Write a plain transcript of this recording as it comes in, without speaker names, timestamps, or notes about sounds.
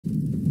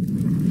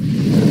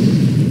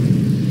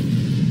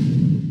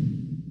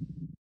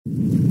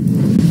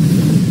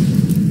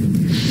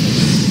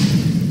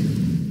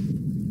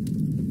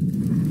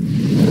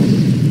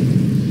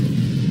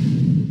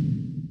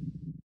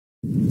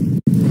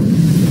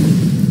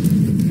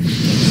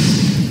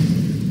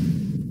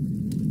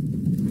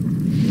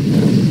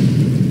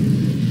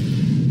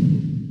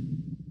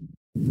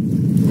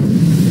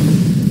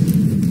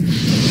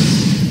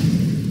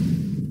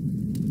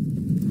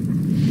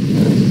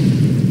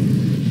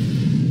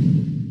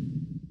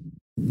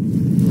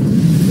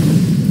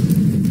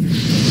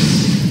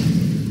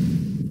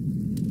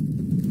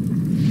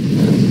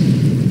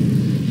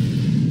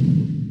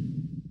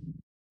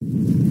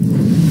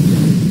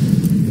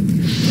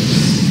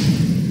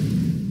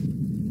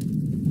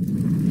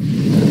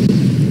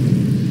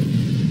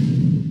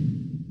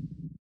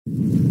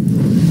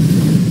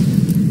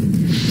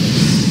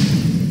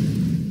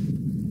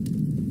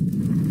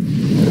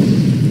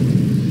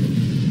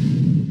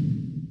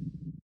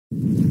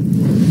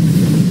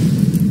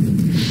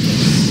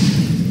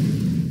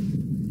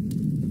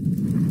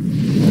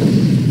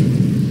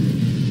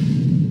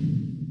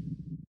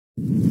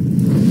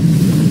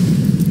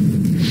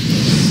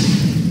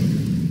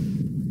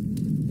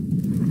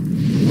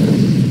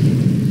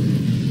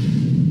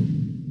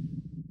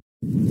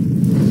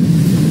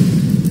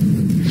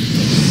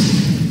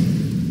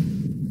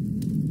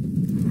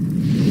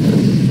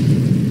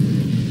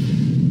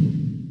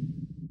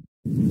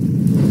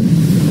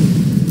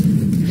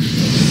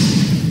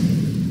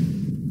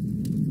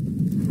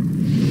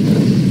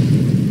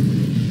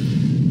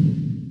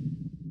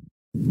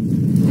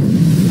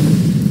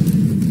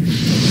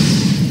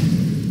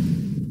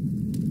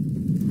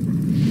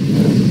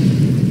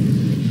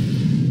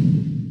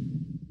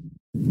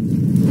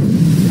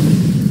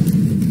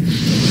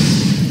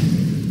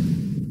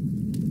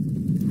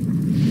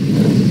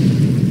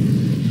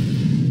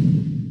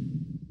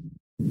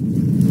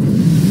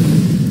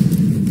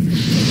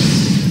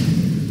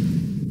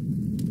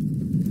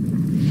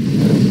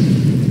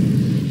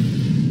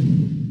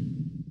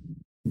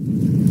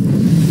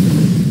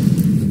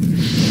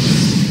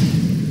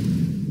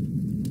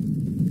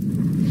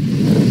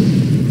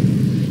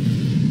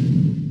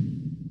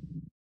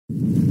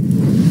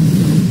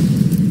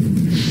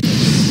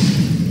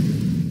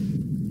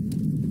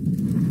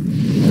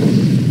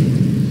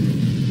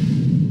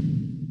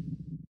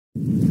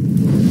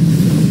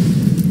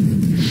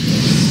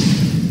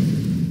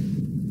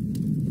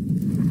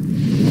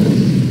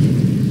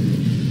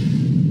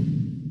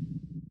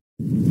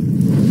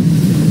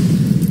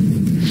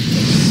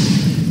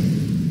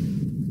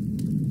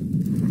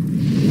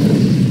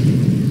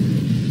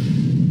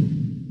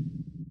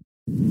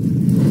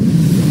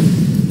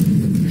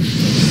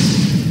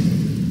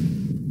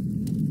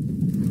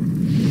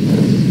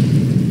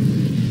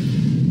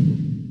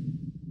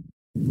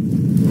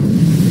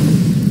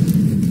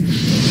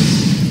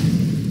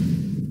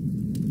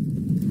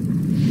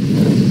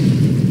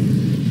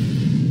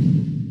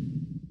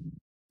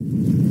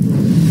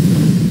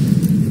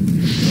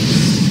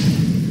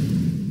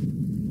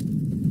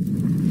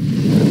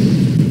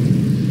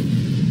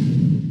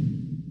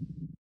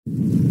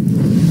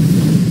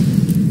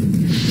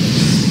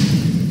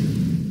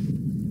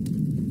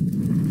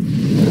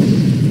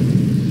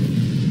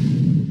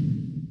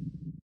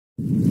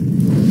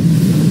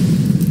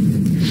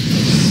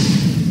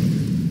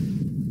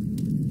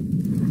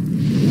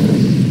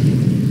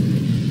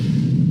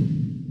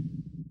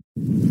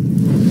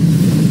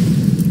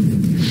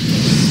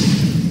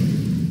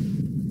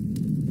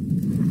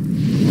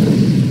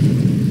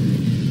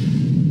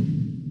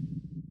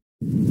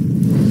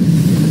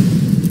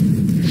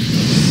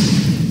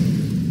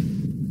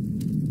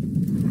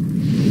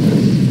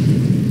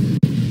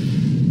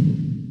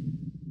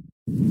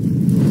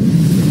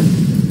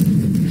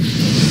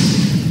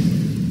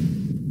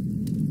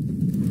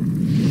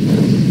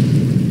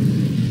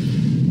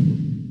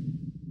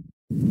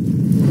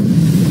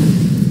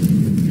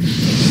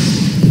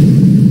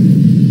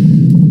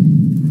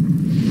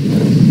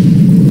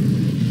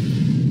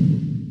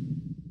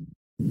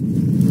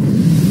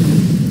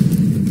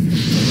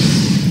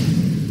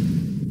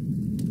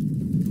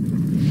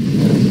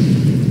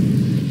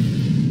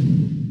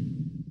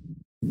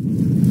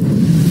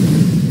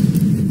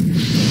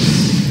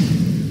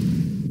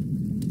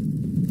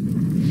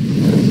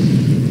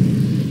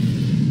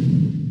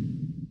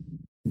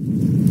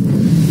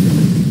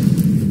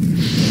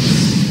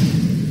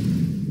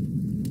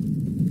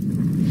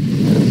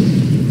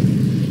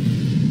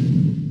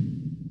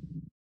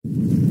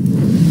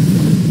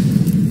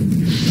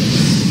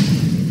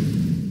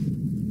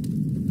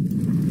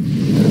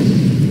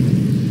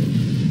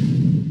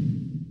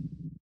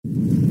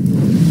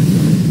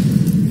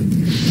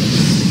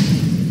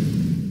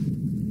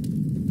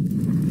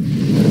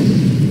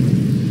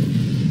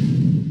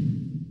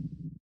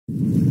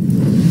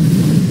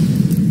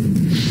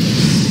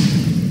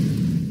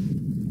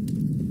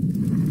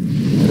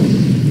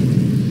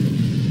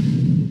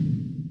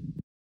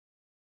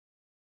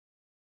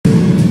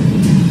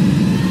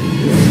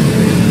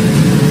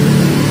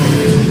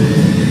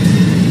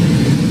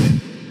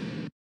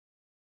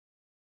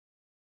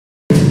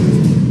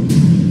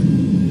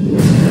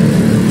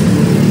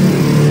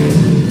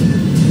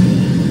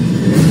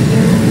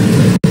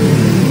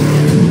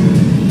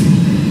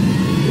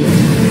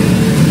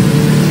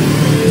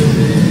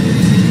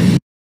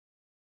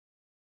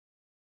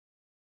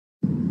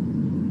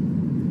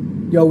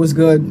Yo, what's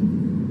good?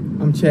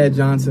 I'm Chad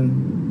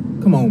Johnson.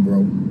 Come on,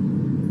 bro.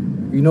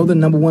 You know the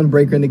 #1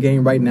 breaker in the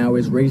game right now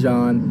is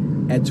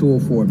Rajon at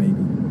 204, baby.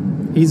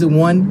 He's the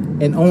one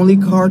and only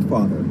card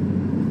father.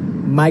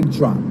 Mic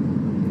drop.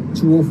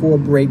 204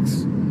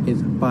 breaks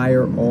is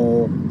fire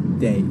all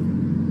day.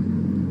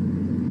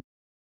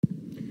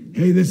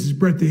 Hey, this is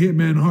Bret the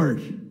Hitman Hart,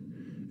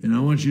 and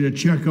I want you to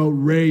check out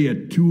Ray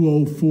at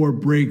 204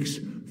 Breaks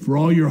for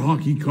all your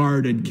hockey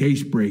card and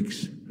case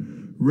breaks.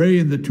 Ray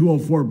and the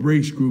 204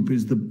 Breaks group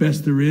is the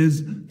best there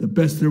is, the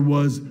best there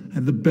was,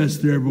 and the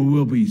best there ever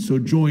will be. So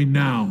join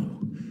now.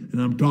 And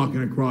I'm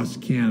talking across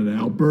Canada,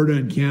 Alberta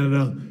and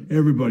Canada.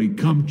 Everybody,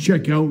 come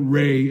check out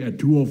Ray at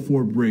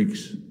 204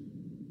 Breaks.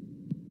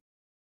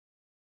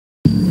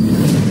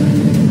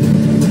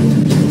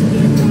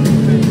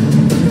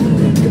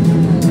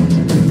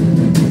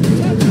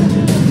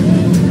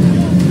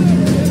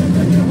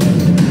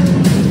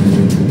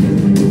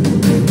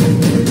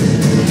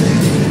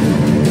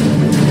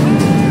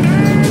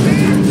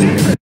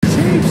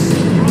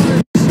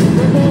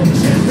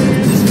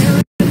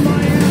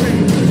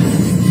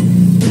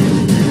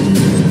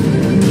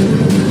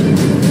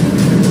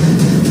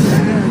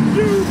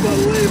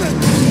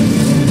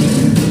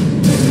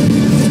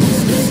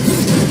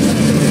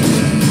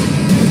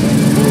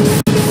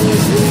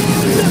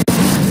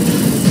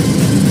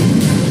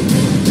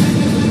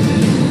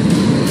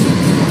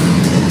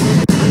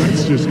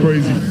 Just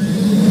crazy.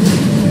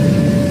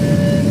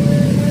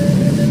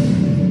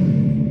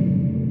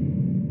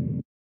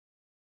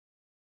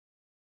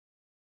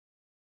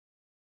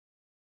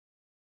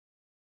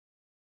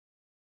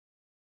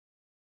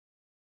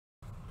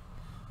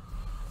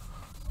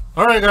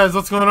 Alright guys,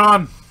 what's going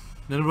on?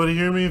 Anybody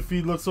hear me?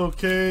 Feed looks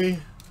okay.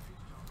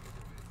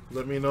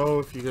 Let me know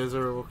if you guys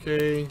are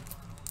okay.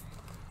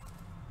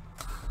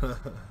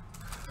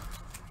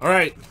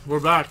 Alright, we're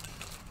back.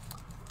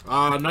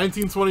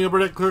 1920 Upper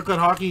Deck Clear Cut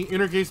Hockey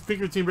Intercase Pick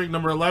Your Team Break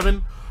number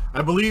 11.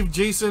 I believe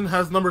Jason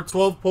has number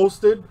 12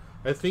 posted.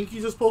 I think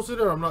he just posted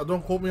it. I'm not.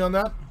 Don't quote me on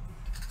that.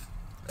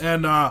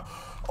 And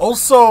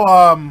also,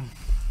 what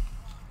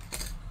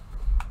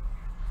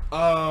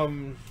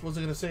was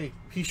I gonna say?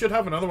 He should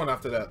have another one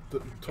after that.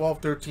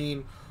 12,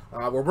 13.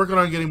 We're working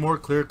on getting more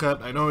clear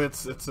cut. I know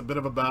it's a bit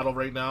of a battle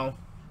right now.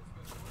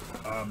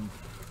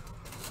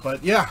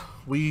 But yeah,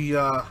 we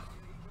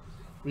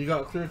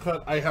got clear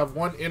cut. I have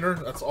one inner.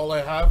 That's all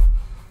I have.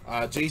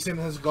 Jason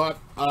has got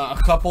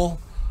a couple,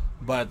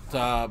 but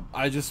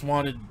I just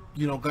wanted,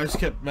 you know, guys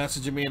kept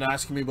messaging me and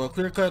asking me about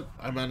clear cut.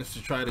 I managed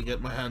to try to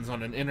get my hands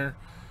on an inner.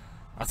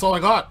 That's all I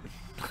got.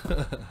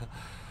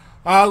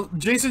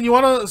 Jason, you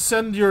want to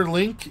send your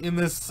link in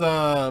this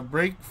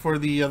break for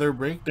the other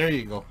break? There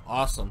you go.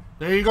 Awesome.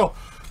 There you go.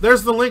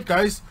 There's the link,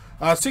 guys.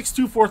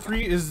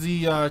 6243 is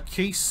the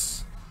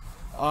case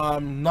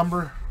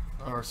number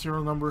or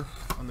serial number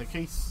on the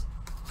case.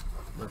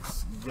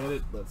 Let's get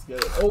it. Let's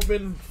get it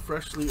open.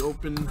 Freshly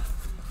opened,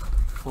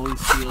 fully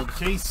sealed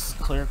case.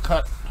 Clear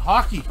cut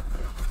hockey.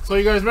 So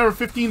you guys remember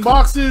 15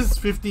 boxes,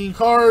 15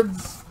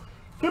 cards.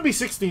 Could be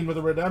 16 with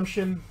a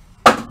redemption.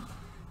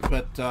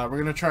 But we're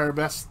going to try our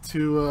best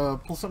to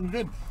pull something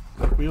good.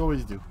 Like we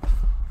always do.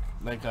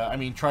 Like, I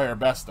mean, try our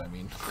best, I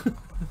mean.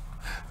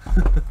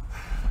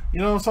 You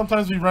know,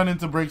 sometimes we run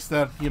into breaks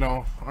that, you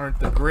know, aren't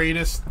the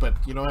greatest. But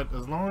you know what?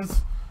 As long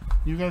as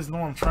you guys know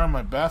I'm trying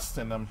my best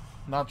and I'm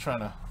not trying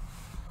to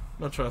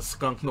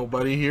skunk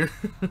nobody here.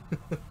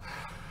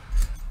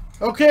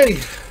 Okay.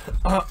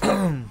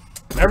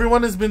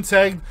 Everyone has been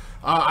tagged.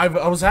 I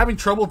was having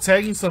trouble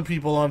tagging some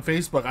people on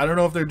Facebook. I don't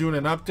know if they're doing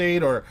an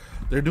update or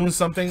they're doing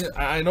something.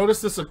 I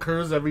notice this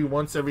occurs every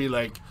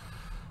like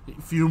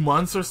few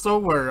months or so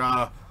where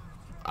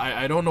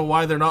I don't know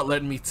why they're not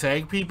letting me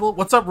tag people.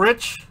 What's up,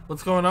 Rich?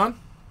 What's going on?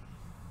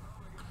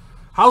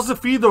 How's the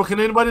feed though? Can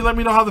anybody let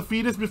me know how the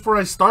feed is before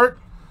I start?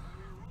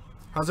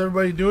 How's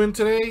everybody doing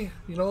today?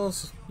 You know,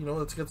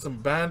 let's get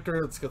some banter.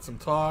 Let's get some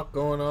talk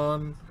going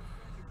on.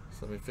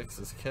 So let me fix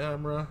this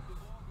camera.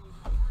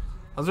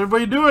 How's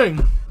everybody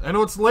doing? I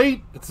know it's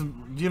late. It's,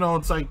 you know,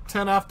 it's like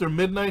 10 after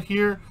midnight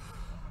here,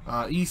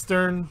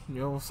 Eastern. You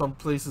know, some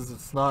places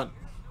it's not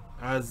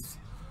as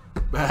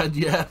bad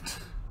yet.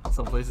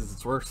 Some places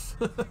it's worse.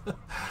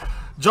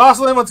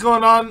 Jocelyn, what's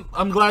going on?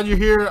 I'm glad you're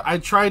here. I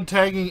tried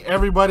tagging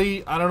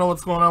everybody. I don't know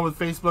what's going on with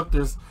Facebook.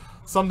 There's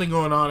something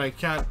going on. I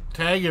can't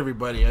tag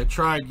everybody. I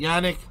tried.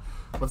 Yannick,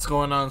 what's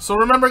going on? So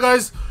remember,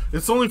 guys,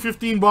 it's only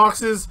 15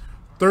 boxes,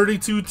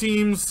 32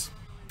 teams,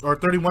 or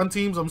 31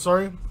 teams, I'm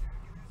sorry.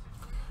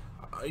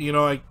 You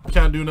know, I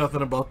can't do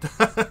nothing about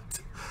that.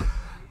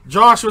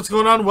 Josh, what's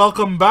going on?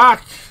 Welcome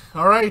back.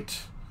 All right.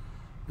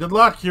 Good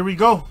luck. Here we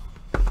go.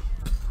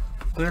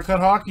 Clear cut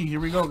hockey. Here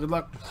we go. Good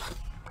luck.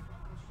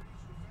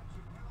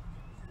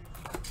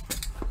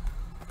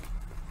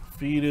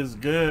 Feed is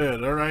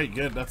good. All right,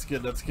 good. That's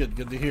good. That's good.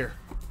 Good to hear.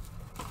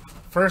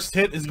 First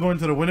hit is going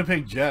to the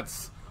Winnipeg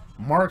Jets.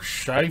 Mark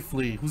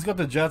Scheifele. Who's got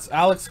the Jets?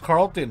 Alex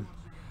Carlton.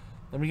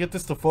 Let me get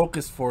this to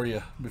focus for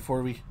you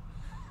before we...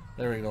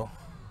 There we go.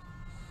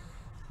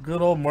 Good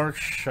old Mark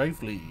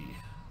Scheifele.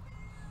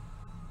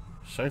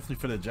 Shifley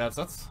for the Jets.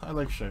 I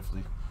like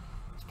Shifley.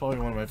 He's probably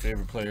one of my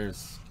favorite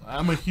players.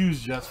 I'm a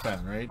huge Jets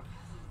fan, right?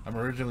 I'm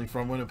originally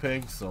from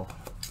Winnipeg, so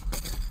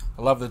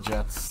I love the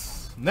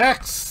Jets.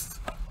 Next,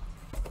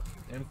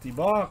 empty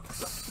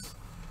box.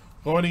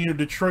 Going to your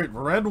Detroit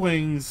Red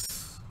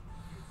Wings.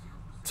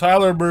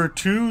 Tyler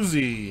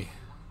Bertuzzi.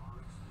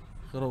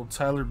 Good old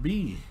Tyler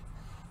B.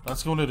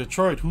 That's going to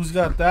Detroit. Who's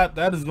got that?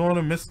 That is going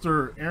to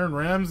Mr. Aaron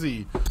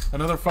Ramsey.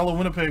 Another fellow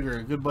Winnipegger.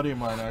 A good buddy of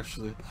mine,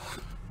 actually.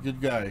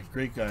 Good guy.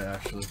 Great guy,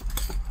 actually.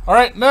 All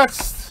right,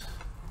 next.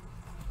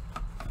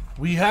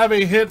 We have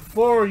a hit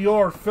for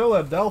your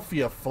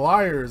Philadelphia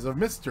Flyers of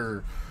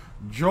Mr.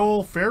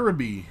 Joel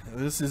Farabee.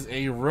 This is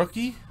a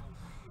rookie.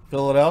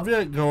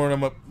 Philadelphia. Going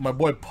to my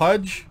boy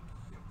Pudge.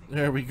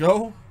 There we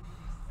go.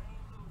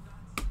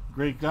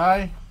 Great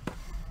guy.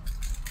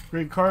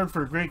 Great card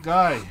for a great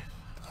guy.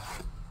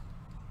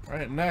 All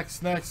right,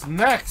 next.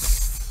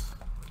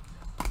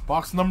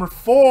 Box number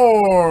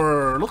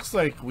 4. Looks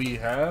like we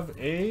have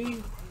a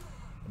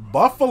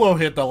Buffalo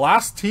hit. The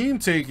last team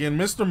taken,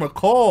 Mr.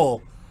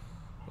 McCall.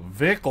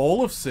 Vic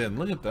Olofsson.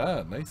 Look at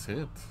that. Nice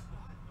hit.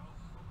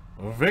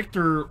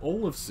 Victor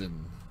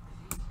Olofsson.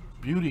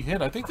 Beauty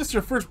hit. I think this is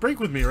your first break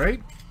with me,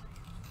 right?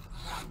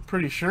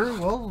 Pretty sure.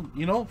 Well,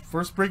 you know,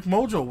 first break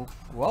mojo.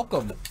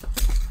 Welcome.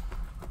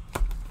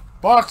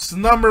 Box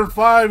number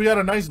 5. We got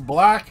a nice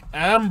black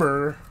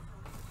amber.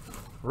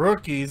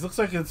 Rookies. Looks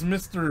like it's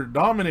Mr.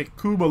 Dominic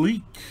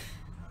Kubalik.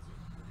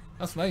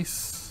 That's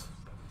nice.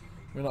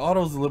 I mean, the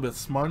auto's a little bit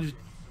smudged.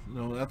 You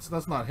know,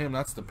 that's not him.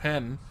 That's the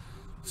pen.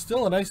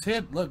 Still a nice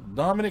hit. Look,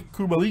 Dominic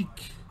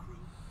Kubalik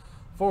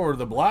for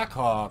the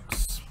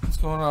Blackhawks. What's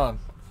going on?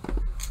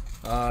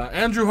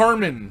 Andrew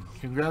Harmon.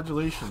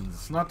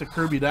 Congratulations. Not the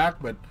Kirby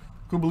Dak, but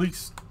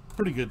Kubalik's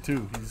pretty good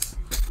too.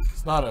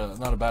 He's not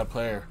a bad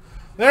player.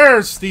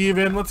 There's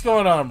Steven. What's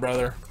going on,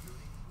 brother?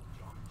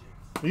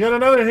 We got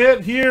another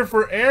hit here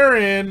for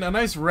Aaron. A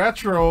nice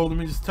retro. Let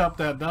me just top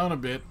that down a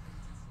bit.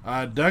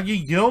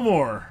 Dougie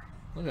Gilmore.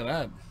 Look at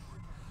that.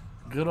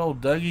 Good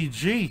old Dougie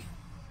G.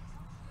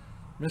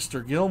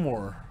 Mr.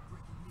 Gilmore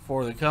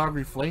for the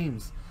Calgary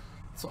Flames.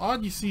 It's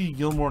odd you see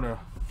Gilmore in a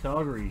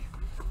Calgary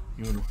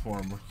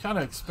uniform. We kind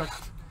of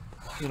expect,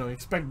 you know, you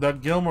expect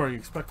Doug Gilmore. You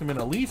expect him in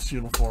a Leafs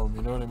uniform.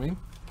 You know what I mean?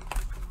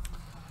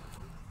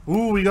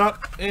 Ooh, we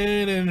got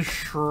an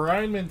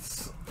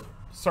enshrinements.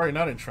 Sorry,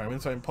 not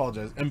enshrinements. I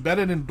apologize.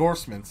 Embedded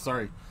endorsements.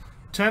 Sorry.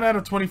 10 out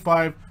of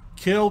 25.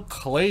 Kale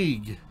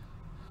Clegg.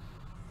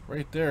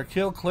 Right there.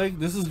 Kale Clegg.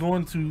 This is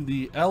going to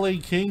the LA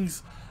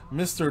Kings.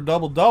 Mr.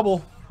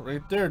 Double-Double.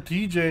 Right there.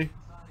 TJ.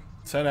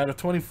 10 out of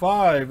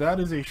 25. That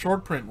is a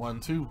short print one,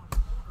 too.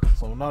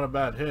 So, not a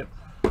bad hit.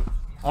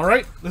 All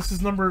right. This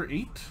is number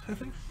 8, I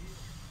think.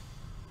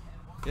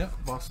 Yeah,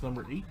 box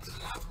number 8.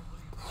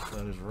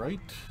 That is right.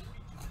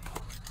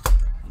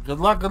 Good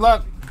luck, good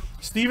luck.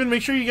 Steven,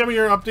 make sure you give me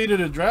your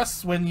updated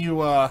address when you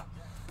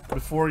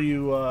before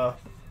you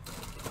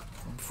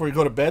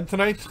go to bed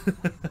tonight.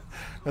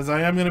 Because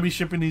I am going to be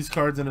shipping these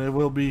cards and it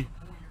will be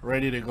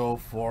ready to go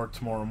for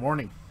tomorrow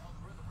morning.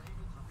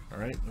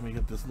 Alright, let me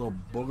get this little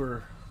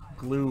booger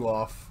glue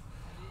off.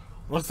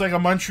 Looks like a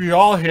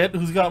Montreal hit.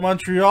 Who's got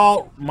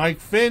Montreal? Mike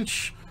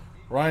Finch,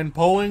 Ryan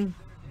Poling,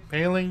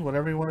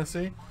 whatever you want to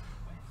say.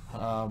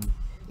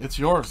 It's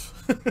yours.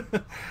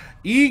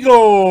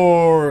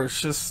 Igor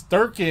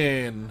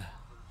Shesterkin.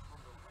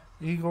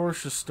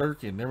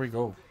 There we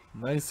go.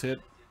 Nice hit.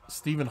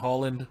 Stephen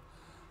Holland.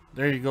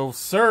 There you go,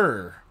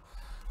 sir.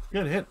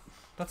 Good hit.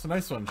 That's a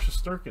nice one.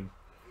 Shesterkin.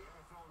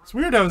 It's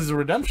weird how this is a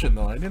redemption,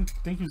 though. I didn't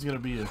think he was going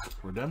to be a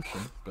redemption,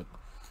 but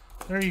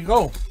there you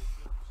go.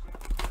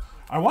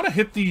 I want to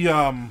hit the...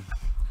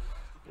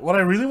 what I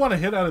really want to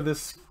hit out of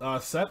this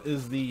set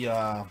is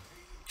the...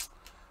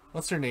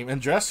 what's her name?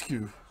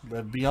 Andrescu.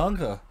 The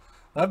Bianca.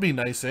 That'd be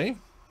nice, eh?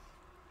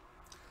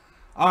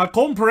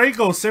 Colton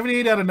Parayko,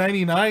 78 out of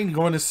 99,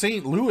 going to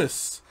St.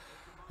 Louis.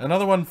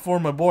 Another one for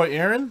my boy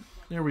Aaron.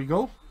 There we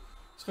go.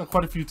 It's got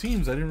quite a few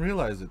teams. I didn't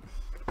realize it.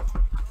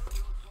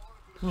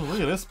 Ooh,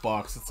 look at this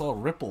box. It's all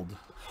rippled.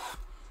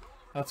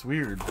 That's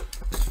weird.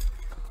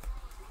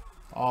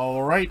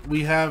 Alright,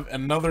 we have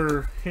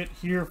another hit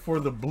here for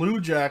the Blue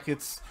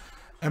Jackets.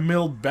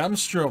 Emil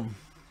Bemstrom.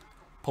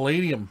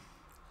 Palladium.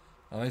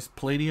 A nice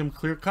Palladium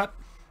clear cut.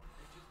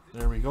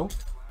 There we go.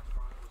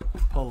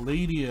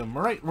 Palladium.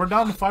 Alright, we're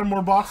down to 5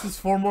 more boxes.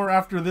 4 more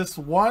after this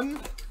one.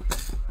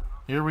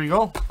 Here we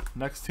go.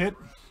 Next hit.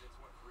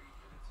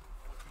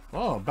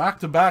 Oh,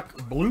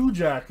 back-to-back Blue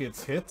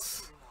Jackets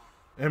hits.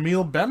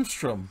 Emil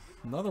Bemstrom.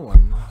 Another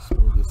one. Let's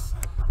move this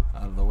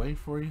out of the way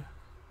for you.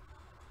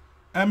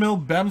 Emil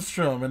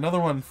Bemstrom. Another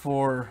one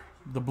for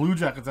the Blue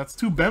Jackets. That's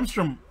 2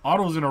 Bemstrom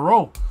autos in a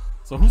row.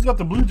 So who's got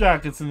the Blue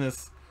Jackets in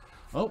this?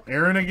 Oh,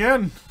 Aaron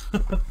again.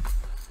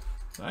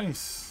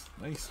 Nice.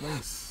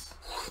 Nice.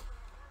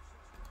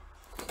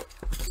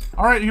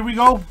 Alright, here we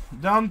go.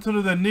 Down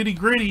to the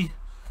nitty-gritty.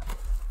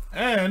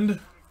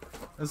 And,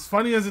 as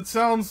funny as it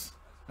sounds,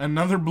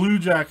 another Blue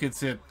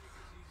Jackets hit.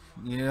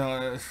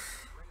 Yeah.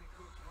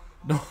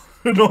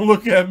 Don't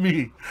look at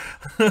me.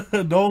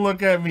 Don't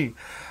look at me.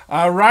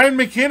 Ryan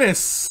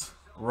McInnes.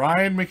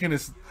 Ryan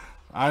McInnes.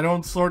 I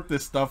don't sort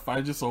this stuff.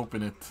 I just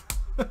open it.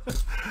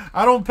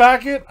 I don't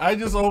pack it. I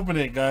just open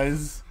it,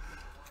 guys.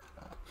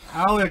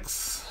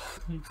 Alex,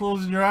 you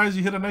closing your eyes.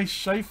 You hit a nice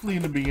Shifley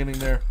in the beginning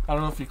there. I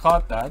don't know if you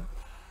caught that.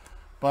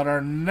 But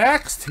our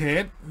next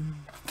hit,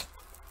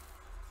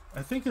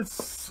 I think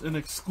it's an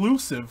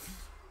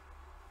exclusive.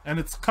 And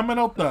it's coming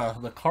out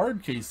the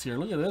card case here.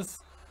 Look at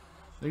this.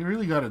 They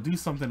really got to do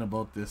something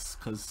about this,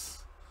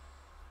 because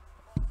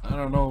I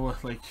don't know,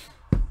 like,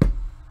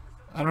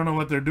 I don't know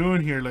what they're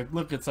doing here. Like,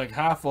 look, it's like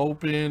half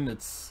open.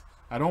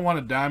 I don't want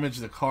to damage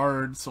the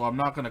card, so I'm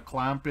not going to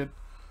clamp it.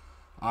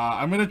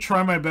 I'm going to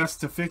try my best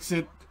to fix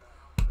it.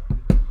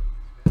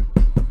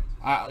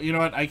 You know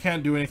what? I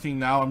can't do anything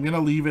now. I'm going to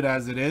leave it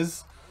as it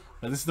is.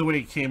 But this is the way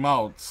it came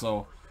out.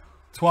 So,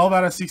 12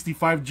 out of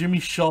 65, Jimmy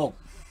Schultz.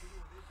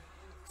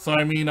 So,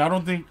 I mean, I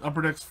don't think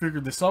Upper Deck's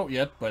figured this out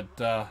yet,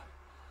 but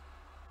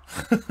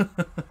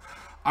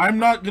I'm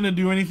not going to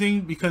do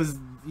anything because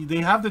they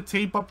have the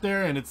tape up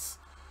there, and it's,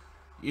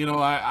 you know,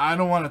 I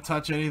don't want to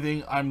touch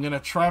anything. I'm going to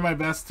try my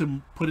best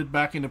to put it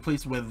back into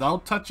place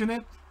without touching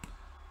it.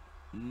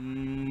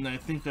 I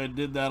think I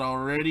did that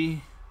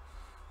already.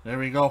 There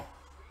we go.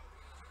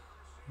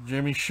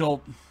 Jimmy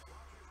Schultz.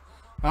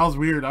 That was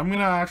weird. I'm going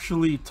to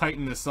actually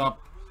tighten this up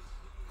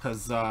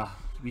because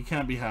we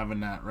can't be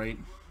having that, right?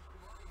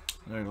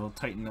 There we go.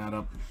 Tighten that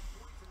up.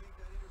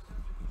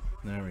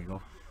 There we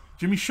go.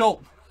 Jimmy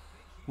Schultz.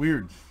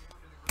 Weird.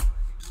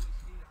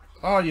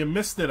 Oh, you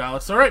missed it,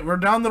 Alex. All right, we're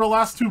down to the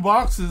last two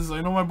boxes.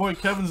 I know my boy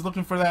Kevin's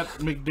looking for that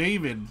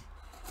McDavid.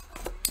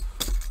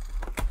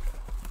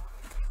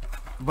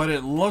 But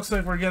it looks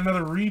like we're getting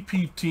another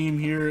repeat team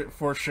here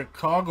for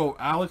Chicago.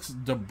 Alex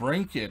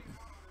DeBrincat.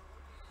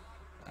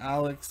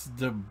 Alex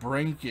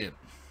DeBrincat.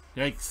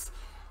 Yikes.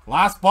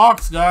 Last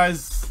box,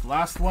 guys.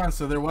 Last one.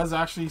 So there was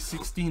actually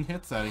 16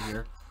 hits out of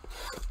here.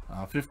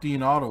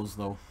 15 autos,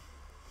 though.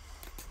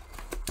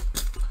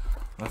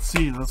 Let's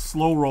see. Let's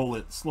slow roll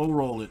it. Slow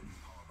roll it.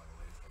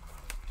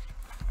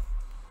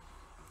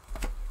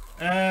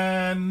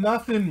 And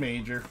nothing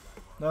major.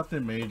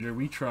 Nothing major.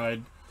 We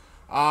tried.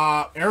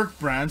 Eric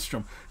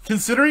Brandstrom.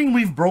 Considering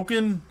we've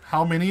broken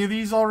how many of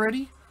these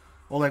already?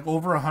 Well, like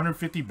over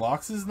 150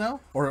 boxes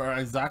now? Or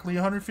exactly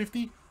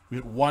 150? We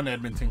had one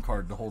Edmonton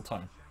card the whole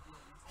time.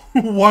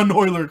 One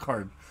Oiler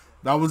card.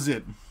 That was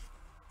it.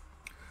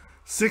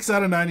 6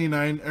 out of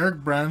 99. Eric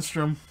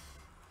Brandstrom.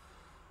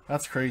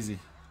 That's crazy.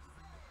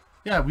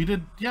 Yeah, we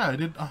did. Yeah, I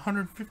did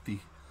 150.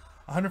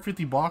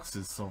 150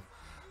 boxes. So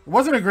it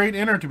wasn't a great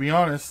inner, to be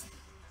honest.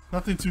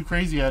 Nothing too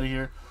crazy out of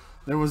here.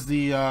 There was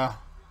the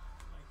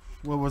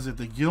what was it?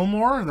 The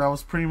Gilmore. That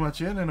was pretty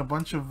much it, and a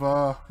bunch of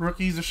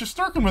rookies. The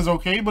Shesterkin was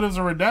okay, but it was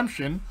a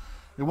redemption.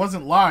 It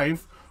wasn't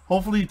live.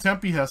 Hopefully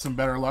Tempe has some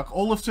better luck.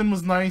 Olofsson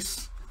was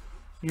nice,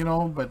 you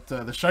know, but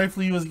the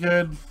Shifley was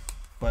good.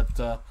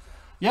 But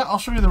yeah, I'll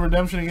show you the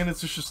redemption again.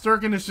 It's a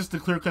Shesterkin. It's just a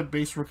clear-cut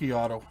base rookie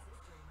auto.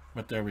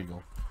 But there we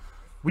go.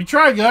 We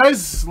tried,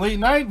 guys. Late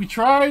night, we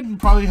tried.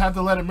 Probably had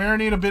to let it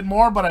marinate a bit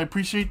more, but I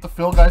appreciate the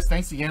fill, guys.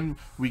 Thanks again.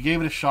 We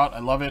gave it a shot. I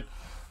love it.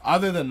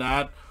 Other than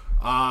that,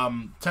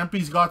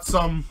 Tempe's got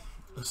some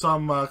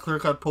clear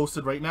cut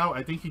posted right now.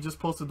 I think he just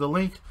posted the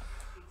link.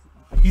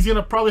 He's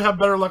gonna probably have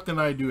better luck than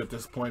I do at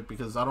this point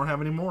because I don't have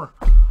any more.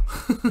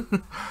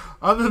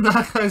 Other than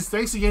that, guys,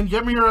 thanks again.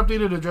 Get me your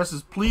updated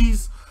addresses,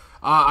 please.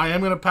 I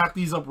am gonna pack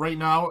these up right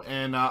now,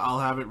 and I'll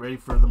have it ready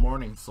for the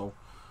morning. So,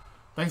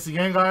 thanks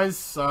again,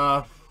 guys.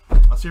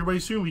 I'll see everybody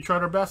soon. We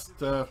tried our best.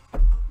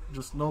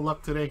 Just no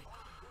luck today.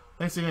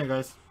 Thanks again,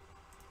 guys.